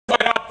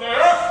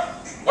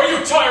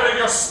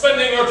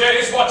spending your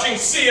days watching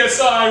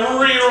CSI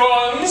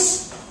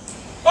reruns?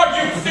 Are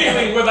you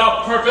feeling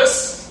without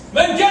purpose?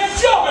 Then get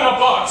Job in a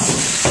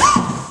Box!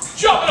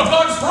 Job in a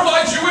Box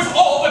provides you with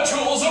all the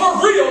tools of a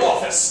real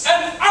office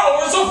and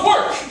hours of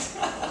work!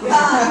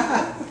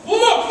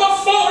 Look, the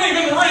phone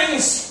even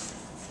rings!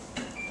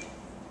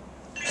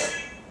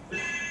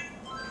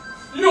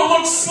 You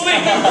look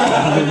sleek and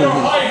cool in your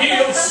high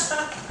heels!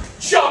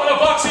 Job in a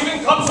Box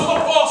even comes with a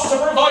boss to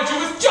provide you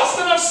with just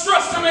enough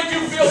stress to make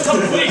you feel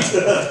complete!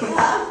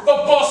 The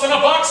boss in a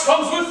box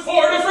comes with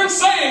 4 different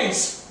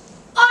sayings!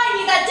 I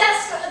need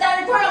that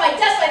report on my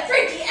desk by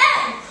 3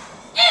 p.m.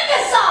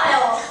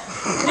 Imbecile!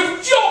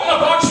 With Job in a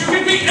Box, you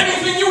can be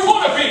anything you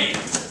want to be!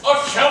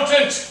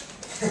 Accountant!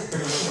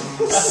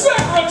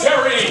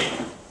 Secretary!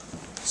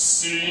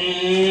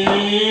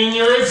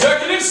 Senior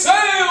Executive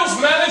Sales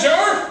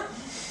Manager!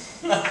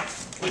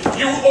 If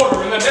you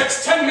order in the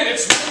next 10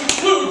 minutes, we'll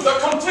include the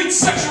complete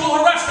sexual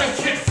harassment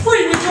kit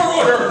free with your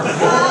order!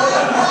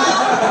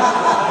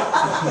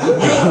 You'll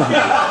feel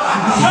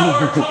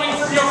power coming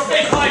from your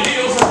fake high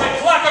heels as they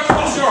clack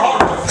across your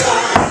hardwood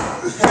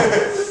floors!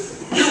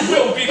 You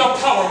will be the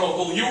power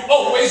mogul you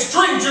always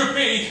dreamed you'd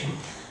be!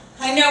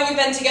 I know we've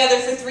been together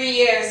for 3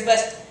 years,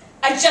 but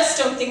I just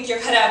don't think you're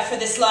cut out for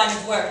this line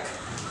of work.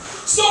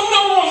 So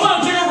no more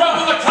lounging around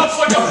on the couch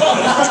like a bum!